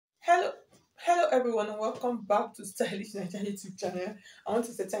Hello, hello everyone, and welcome back to Stylish Naija YouTube channel. I want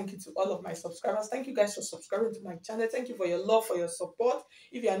to say thank you to all of my subscribers. Thank you guys for subscribing to my channel. Thank you for your love, for your support.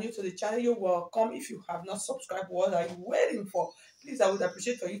 If you are new to the channel, you're welcome. If you have not subscribed, what are you waiting for? Please, I would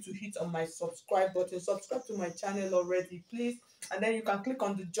appreciate for you to hit on my subscribe button. Subscribe to my channel already, please. And then you can click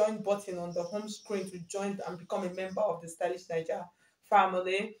on the join button on the home screen to join and become a member of the Stylish Naija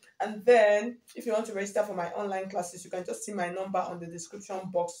family. And then if you want to register for my online classes, you can just see my number on the description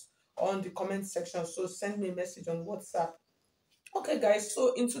box or on the comment section. So send me a message on WhatsApp. Okay guys,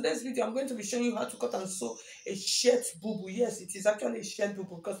 so in today's video I'm going to be showing you how to cut and sew a shirt bubu. Yes, it is actually a shirt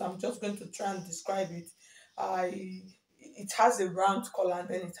bubu because I'm just going to try and describe it. I it has a round collar and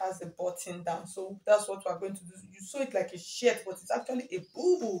then it has a button down, so that's what we're going to do. You sew it like a shirt, but it's actually a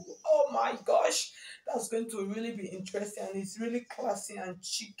bubu. Oh my gosh, that's going to really be interesting, and it's really classy and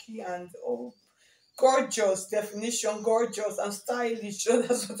cheeky and gorgeous. Definition: gorgeous and stylish. So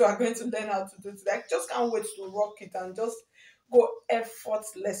that's what we're going to learn how to do today. I just can't wait to rock it and just go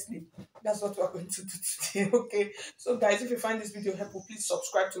effortlessly. That's what we're going to do today. Okay, so guys, if you find this video helpful, please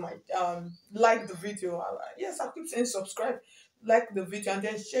subscribe to my like the video. Yes, I keep saying subscribe, like the video, and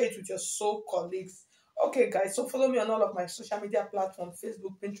then share it with your soul colleagues. Okay guys, so follow me on all of my social media platforms: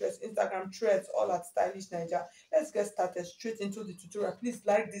 Facebook, Pinterest, Instagram, Threads, all at Stylish Naija. Let's get started straight into the tutorial. Please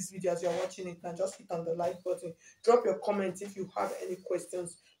like this video as you're watching it and just hit on the like button. Drop your comments if you have any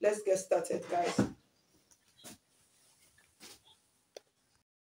questions. Let's get started, guys.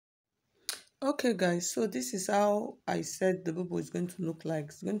 Okay guys, so this is how I said the bubble is going to look like.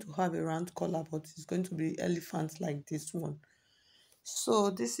 It's going to have a round collar, but it's going to be elephant like this one.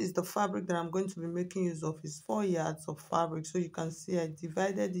 So this is the fabric that I'm going to be making use of. It's 4 yards of fabric. So you can see I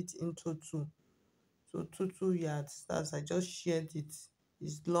divided it into two. So two yards. That's I just shared it.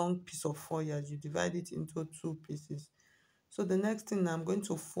 It's long piece of 4 yards. You divide it into two pieces. So the next thing, I'm going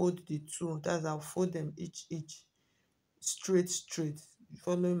to fold the two. That's I'll fold them each straight,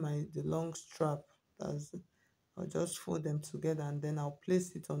 following the long strap. That's I'll just fold them together and then I'll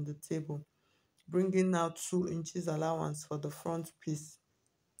place it on the table, bringing out 2 inches allowance for the front piece.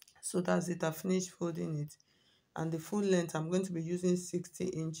 So that's it. I finished folding it, and the full length I'm going to be using 60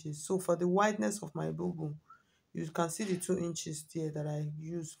 inches. So for the wideness of my bubble, you can see the 2 inches there that I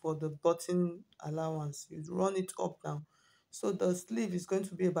use for the button allowance. You run it up now. So the sleeve is going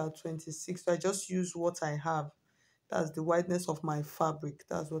to be about 26. So I just use what I have. That's the wideness of my fabric.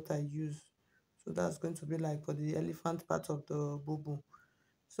 That's what I use. So that's going to be like for the elephant part of the bubble.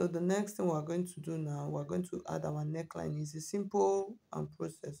 So the next thing we're going to do now, we're going to add our neckline. It's a simple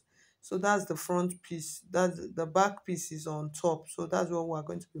process. So that's the front piece. That's the back piece is on top. So that's what we're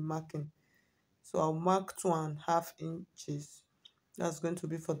going to be marking. So I'll mark 2.5 inches. That's going to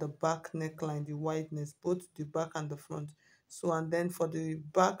be for the back neckline, the wideness, both the back and the front. So and then for the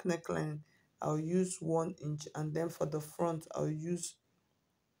back neckline, I'll use 1 inch, and then for the front, I'll use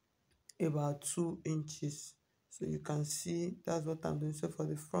about 2 inches. So you can see that's what I'm doing. So for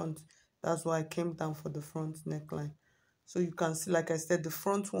the front, that's why I came down for the front neckline. So you can see, like I said, the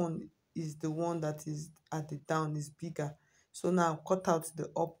front one is the one that is at the down is bigger. So now cut out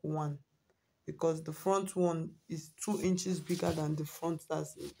the up one, because the front one is 2 inches bigger than the front,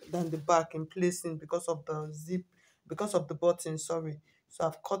 than the back in placing, because of the zip, because of the button, sorry. So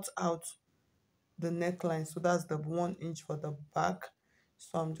I've cut out the neckline. So that's the 1 inch for the back.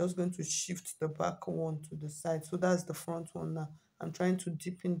 So I'm just going to shift the back one to the side. So that's the front one now. I'm trying to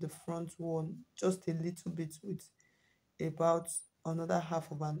deepen the front one just a little bit with about another half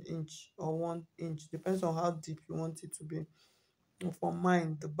of an inch or 1 inch, depends on how deep you want it to be. And for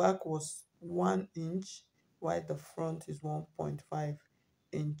mine, the back was 1 inch, while the front is 1.5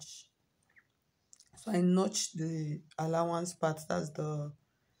 inch. So I notched the allowance part, that's the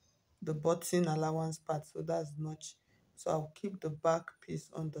button allowance part, so that's notch. So I'll keep the back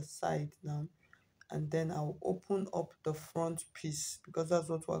piece on the side now, and then I'll open up the front piece because that's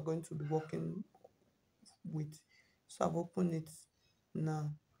what we're going to be working with. So I've opened it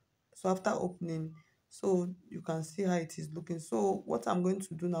now. So after opening, so you can see how it is looking. So what I'm going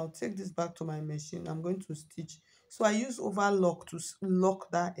to do now, take this back to my machine. I'm going to stitch. So I use overlock to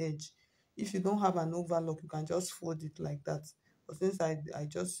lock that edge. If you don't have an overlock, you can just fold it like that. But since I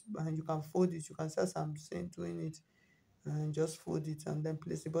just, and you can fold it, you can see as I'm saying doing it, and just fold it and then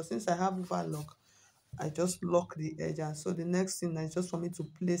place it. But since I have overlock, I just lock the edge. And so the next thing is just for me to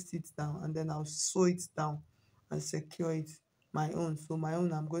place it down, and then I'll sew it down and secure it my own. So my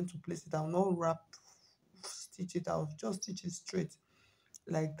own, I'm going to place it. I'll not wrap, stitch it. I'll just stitch it straight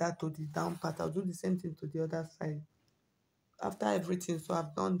like that to the down part. I'll do the same thing to the other side. After everything, so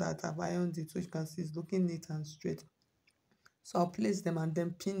I've done that, I've ironed it, so you can see it's looking neat and straight. So I'll place them and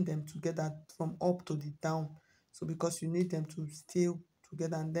then pin them together from up to the down. So because you need them to stay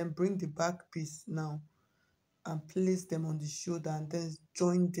together, and then bring the back piece now and place them on the shoulder, and then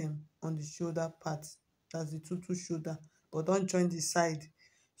join them on the shoulder part. That's the tutu shoulder, but don't join the side.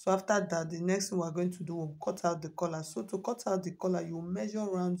 So after that, the next thing we're going to do, we'll cut out the collar. So to cut out the collar, you measure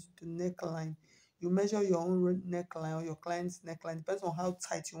around the neckline. You measure your own neckline or your client's neckline, depends on how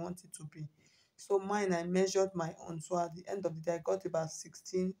tight you want it to be. So mine, I measured my own. So at the end of the day, I got about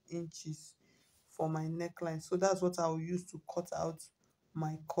 16 inches for my neckline. So that's what I'll use to cut out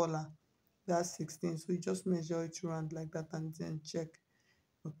my collar. That's 16. So you just measure it around like that and then check.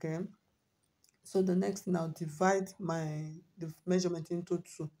 Okay. So the next thing, I'll divide the measurement into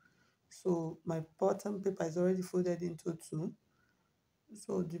two. So my bottom paper is already folded into two.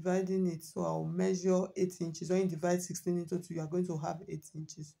 So dividing it, so I'll measure 8 inches. When you divide 16 into two, you are going to have 8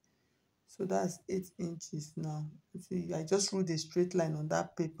 inches. So that's 8 inches now. You see, I just wrote a straight line on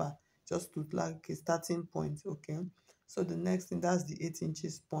that paper just to like a starting point. Okay. So the next thing, that's the 8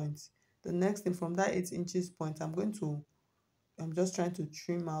 inches point. The next thing, from that 8 inches point, I'm just trying to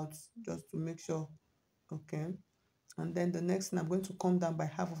trim out just to make sure. Okay. And then the next thing, I'm going to come down by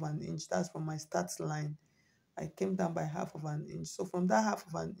half of an inch. That's from my start line. I came down by half of an inch. So from that half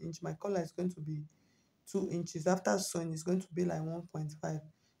of an inch, my collar is going to be 2 inches. After sewing, it's going to be like 1.5.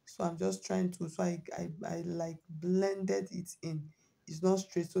 So I'm just trying to, so I like blended it in. It's not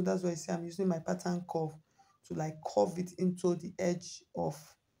straight. So that's why I say I'm using my pattern curve to like curve it into the edge of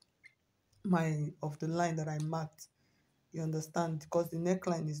the line that I marked. You understand? Because the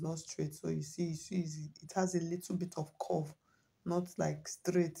neckline is not straight. So it has a little bit of curve, not like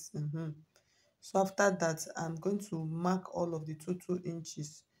straight. So after that, I'm going to mark all of the 2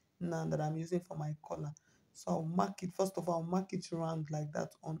 inches now that I'm using for my collar. So I'll mark it. First of all, I'll mark it round like that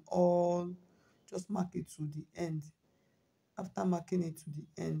on all. Just mark it to the end. After marking it to the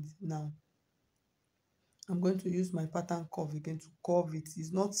end now, I'm going to use my pattern curve again to curve it.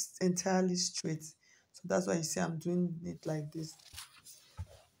 It's not entirely straight. So that's why you see I'm doing it like this,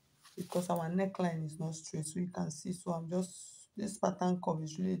 because our neckline is not straight. So you can see, so this pattern curve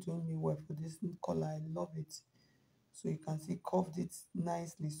is really doing me well for this collar. I love it. So you can see curved it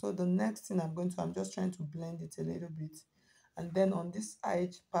nicely. So the next thing I'm just trying to blend it a little bit. And then on this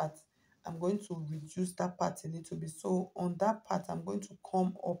edge part, I'm going to reduce that part a little bit. So on that part, I'm going to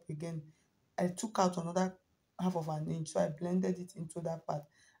come up again. I took out another half of an inch. So I blended it into that part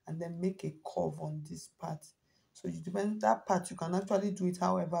and then make a curve on this part. So you depend that part, you can actually do it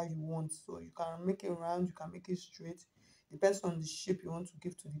however you want. So you can make it round, you can make it straight. Depends on the shape you want to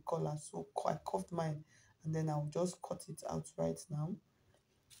give to the collar. So I curved mine, and then I'll just cut it out right now.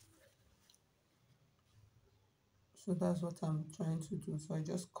 So that's what I'm trying to do. So I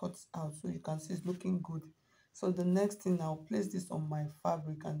just cut out, so you can see it's looking good. So the next thing, I'll place this on my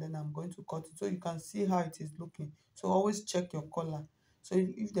fabric and then I'm going to cut it so you can see how it is looking. So always check your collar. So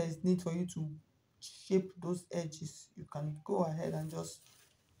if there is need for you to shape those edges, you can go ahead and just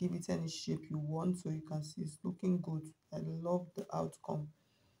give it any shape you want, so you can see it's looking good. I love the outcome.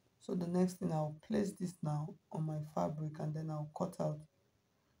 So the next thing, I'll place this now on my fabric and then I'll cut out.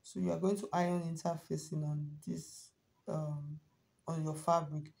 So you are going to iron interfacing on this on your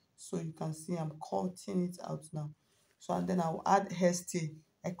fabric. So you can see I'm cutting it out now. So and then I'll add hairstay.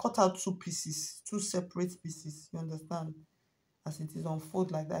 I cut out two pieces, two separate pieces. You understand? As it is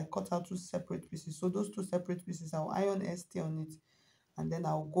unfold like that, I cut out two separate pieces. So those two separate pieces, I'll iron hairstay on it, and then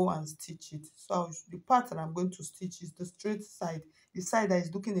I'll go and stitch it. So the part that I'm going to stitch is the straight side. The side that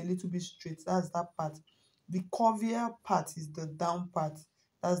is looking a little bit straight, that's that part. The curvier part is the down part.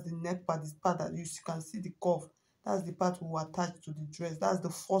 That's the neck part, this part that you can see the curve. That's the part we will attach to the dress. That's the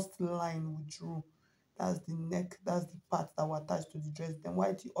first line we drew. That's the neck. That's the part that will attach to the dress. Then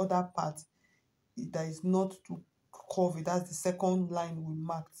why the other part that is not too curvy, that's the second line we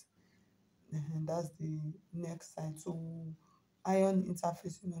marked. And that's the next side. So iron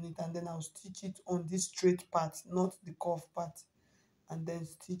interfacing on it, and then I'll stitch it on this straight part, not the curve part, and then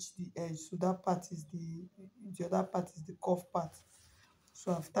stitch the edge. So that part is the other part is the curve part.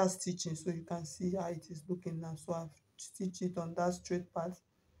 So after stitching, so you can see how it is looking now. So I've stitched it on that straight part.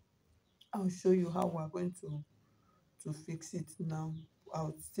 I'll show you how we're going to fix it now.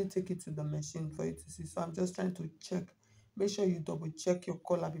 I'll still take it to the machine for you to see. So I'm just trying to check. Make sure you double check your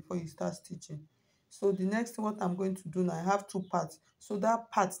collar before you start stitching. So the next thing, what I'm going to do now, I have two parts. So that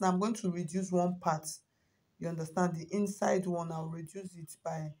part now, I'm going to reduce one part. You understand? The inside one, I'll reduce it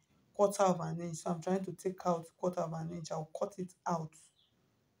by quarter of an inch. So I'm trying to take out quarter of an inch. I'll cut it out.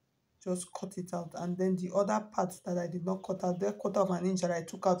 Just cut it out. And then the other part that I did not cut out, the quarter of an inch that I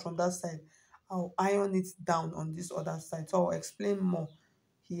took out from that side, I'll iron it down on this other side. So I'll explain more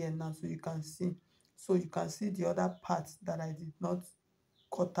here now so you can see. So you can see the other part that I did not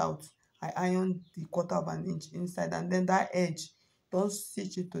cut out. I ironed the 1/4 of an inch inside, and then that edge, don't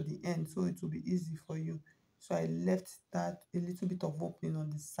stitch it to the end so it will be easy for you. So I left that a little bit of opening on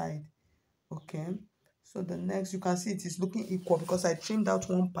the side. Okay, so the next, you can see it is looking equal because I trimmed out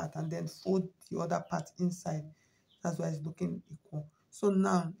one part and then fold the other part inside. That's why it's looking equal. So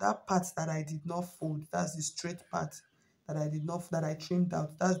now that part that I did not fold, that's the straight part that I did not, that I trimmed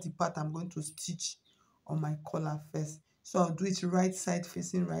out, that's the part I'm going to stitch on my collar first. So I'll do it right side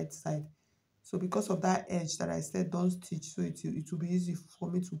facing right side. So because of that edge that I said don't stitch, so it will be easy for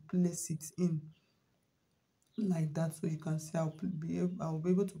me to place it in like that. So you can see I'll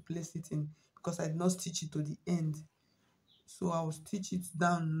be able to place it in because I did not stitch it to the end. So I'll stitch it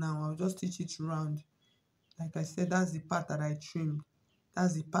down now. I'll just stitch it round. Like I said, that's the part that I trimmed.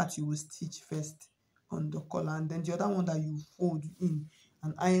 That's the part you will stitch first on the collar, and then the other one that you fold in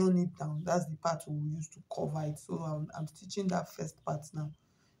and iron it down, that's the part we will use to cover it. So I'm stitching that first part now.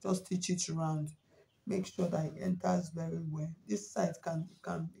 Just stitch it round. Make sure that it enters very well. This side can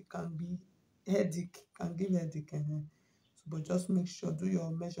be headache, can give headache. So, but just make sure, do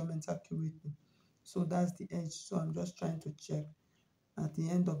your measurements accurately. So that's the edge. So I'm just trying to check. At the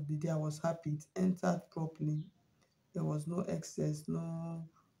end of the day, I was happy it entered properly. There was no excess, no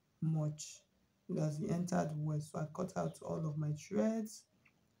much. Because it entered well. So I cut out all of my threads.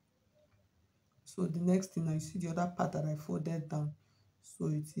 So the next thing, I see the other part that I folded down. So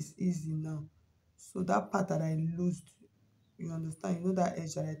it is easy now. So that part that I loosed, you understand, you know that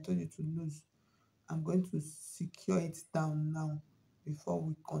edge that I told you to lose. I'm going to secure it down now before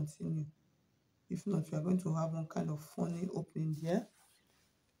we continue. If not, you are going to have one kind of funny opening there.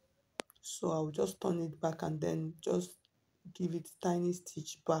 So I'll just turn it back and then just give it tiny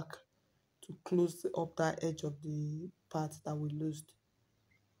stitch back to close up that edge of the part that we loosed.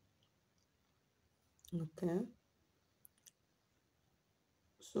 Okay,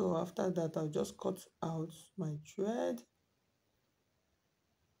 so after that I'll just cut out my thread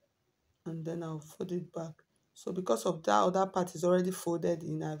and then I'll fold it back. So because of that other part is already folded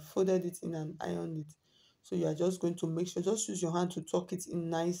in, I folded it in and ironed it. So you are just going to make sure, just use your hand to tuck it in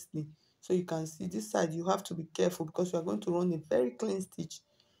nicely. So you can see this side, you have to be careful because you are going to run a very clean stitch.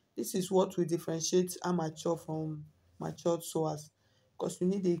 This is what will differentiate amateur from matured sewers, because you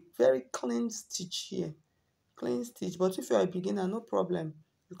need a very clean stitch here. Clean stitch. But if you are a beginner, no problem.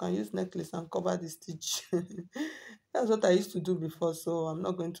 You can use necklace and cover the stitch. That's what I used to do before, so I'm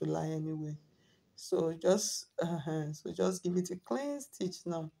not going to lie anyway. So just give it a clean stitch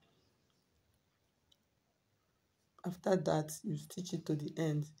now. After that, you stitch it to the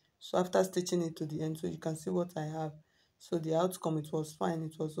end. So after stitching it to the end, so you can see what I have. So the outcome, it was fine,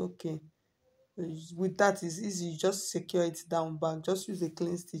 it was okay. With that, it's easy. You just secure it down back. Just use a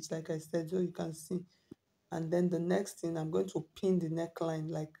clean stitch, like I said, so you can see. And then the next thing, I'm going to pin the neckline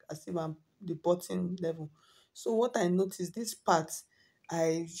like as if I'm the button level. So what I noticed, this part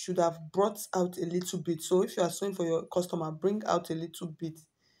I should have brought out a little bit. So if you are sewing for your customer, bring out a little bit.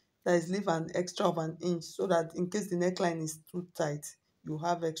 That is, leave an extra of an inch so that in case the neckline is too tight, you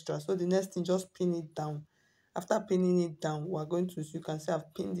have extra. So the next thing, just pin it down. After pinning it down, we're going to, you can see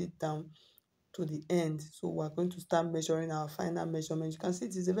I've pinned it down to the end. So we're going to start measuring our final measurement. You can see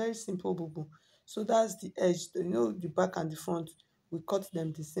it is a very simple bubu. So that's the edge. You know, the back and the front, we cut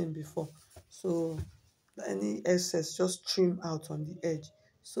them the same before. So any excess, just trim out on the edge.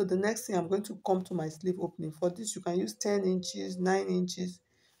 So the next thing, I'm going to come to my sleeve opening. For this, you can use 10 inches, 9 inches.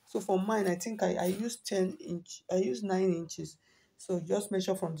 So for mine, I think I use 10 inch, I use 9 inches. So just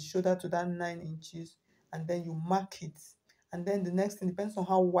measure from the shoulder to that 9 inches and then you mark it. And then the next thing depends on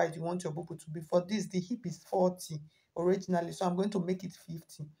how wide you want your bubble to be. For this, the hip is 40 originally, so I'm going to make it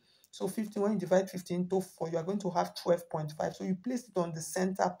 50. So 50, when you divide 50 into 4, you are going to have 12.5. So you place it on the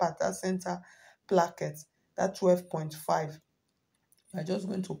center part, that center placket, that 12.5. You are just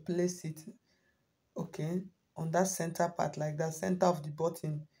going to place it, okay, on that center part, like that center of the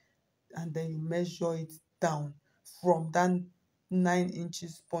button, and then you measure it down from that 9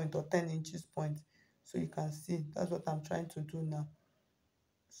 inches point or 10 inches point. So you can see that's what I'm trying to do now.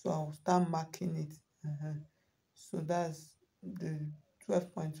 So I'll start marking it. So that's the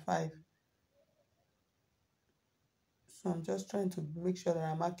 12.5. So I'm just trying to make sure that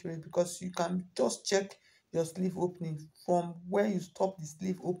I'm accurate, because you can just check your sleeve opening from where you stop the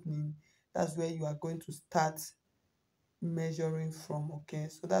sleeve opening. That's where you are going to start measuring from. Okay,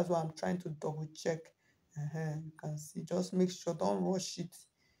 so that's why I'm trying to double check. You can see, just make sure, don't rush it.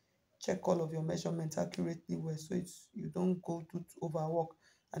 Check all of your measurements accurately well, so it's, you don't go to overwork.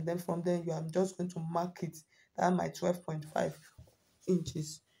 and then from there I'm just going to mark it. That my 12.5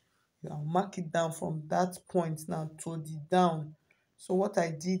 inches. I'll mark it down from that point now to the down. So what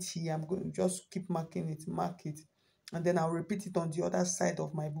I did here, I'm going to just keep marking it, mark it, and then I'll repeat it on the other side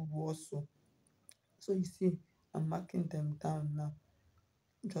of my bubu also. So you see, I'm marking them down now.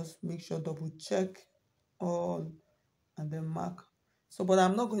 Just make sure double check all and then mark. So, but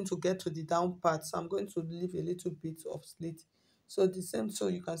I'm not going to get to the down part, so I'm going to leave a little bit of slit. So the same, so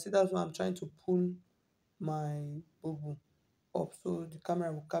you can see that's why I'm trying to pull my bubu up so the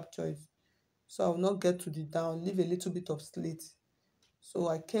camera will capture it. So I will not get to the down, leave a little bit of slit. So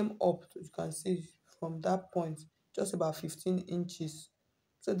I came up, you can see from that point, just about 15 inches.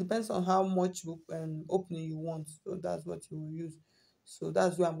 So it depends on how much opening you want. So that's what you will use. So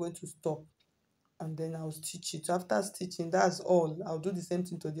that's where I'm going to stop. And then I'll stitch it. After stitching, that's all. I'll do the same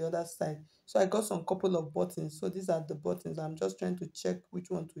thing to the other side. So I got some couple of buttons. So these are the buttons. I'm just trying to check which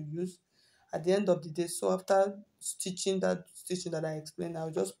one to use at the end of the day. So after stitching that I explained, I'll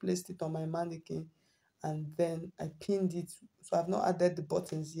just place it on my mannequin and then I pinned it. So I've not added the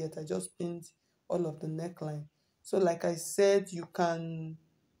buttons yet. I just pinned all of the neckline. So like I said, you can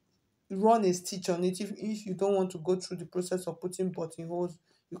run a stitch on it. If you don't want to go through the process of putting buttonholes,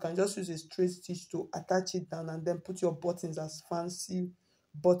 you can just use a straight stitch to attach it down and then put your buttons as fancy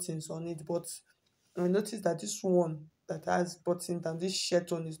buttons on it. But I noticed that this one that has buttons and this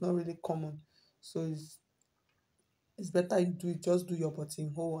shirt one is not really common. So it's better you just do your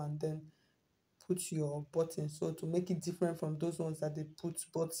buttonhole and then put your button, so to make it different from those ones that they put.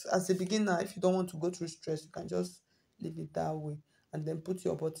 But as a beginner, if you don't want to go through stress, you can just leave it that way and then put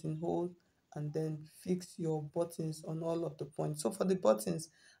your buttonhole and then fix your buttons on all of the points. So for the buttons,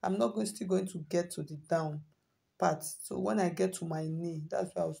 I'm not still going to get to the down part. So when I get to my knee,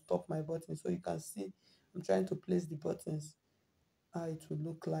 that's where I'll stop my button. So you can see I'm trying to place the buttons how it will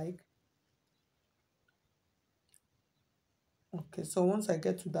look like. Okay, so once I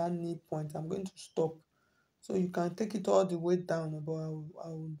get to that knee point, I'm going to stop. So you can take it all the way down, but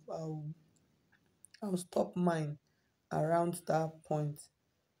I'll stop mine around that point.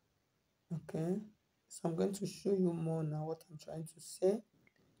 Okay, so I'm going to show you more now what I'm trying to say.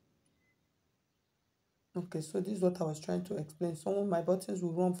 Okay, so this is what I was trying to explain. Some of my buttons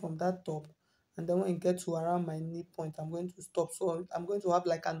will run from that top, and then when it gets to around my knee point, I'm going to stop. So I'm going to have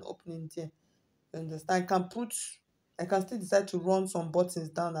like an opening there. You understand? I can still decide to run some buttons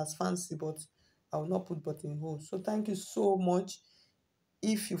down as fancy, but I will not put buttonholes. So thank you so much.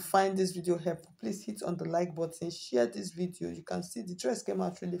 If you find this video helpful, please hit on the like button, share this video. You can see the dress came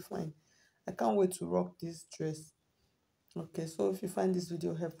out really fine. I can't wait to rock this dress. Okay, so if you find this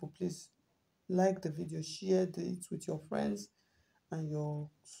video helpful, please like the video, share it with your friends and your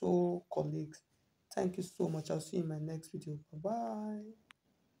colleagues. Thank you so much. I'll see you in my next video. Bye bye.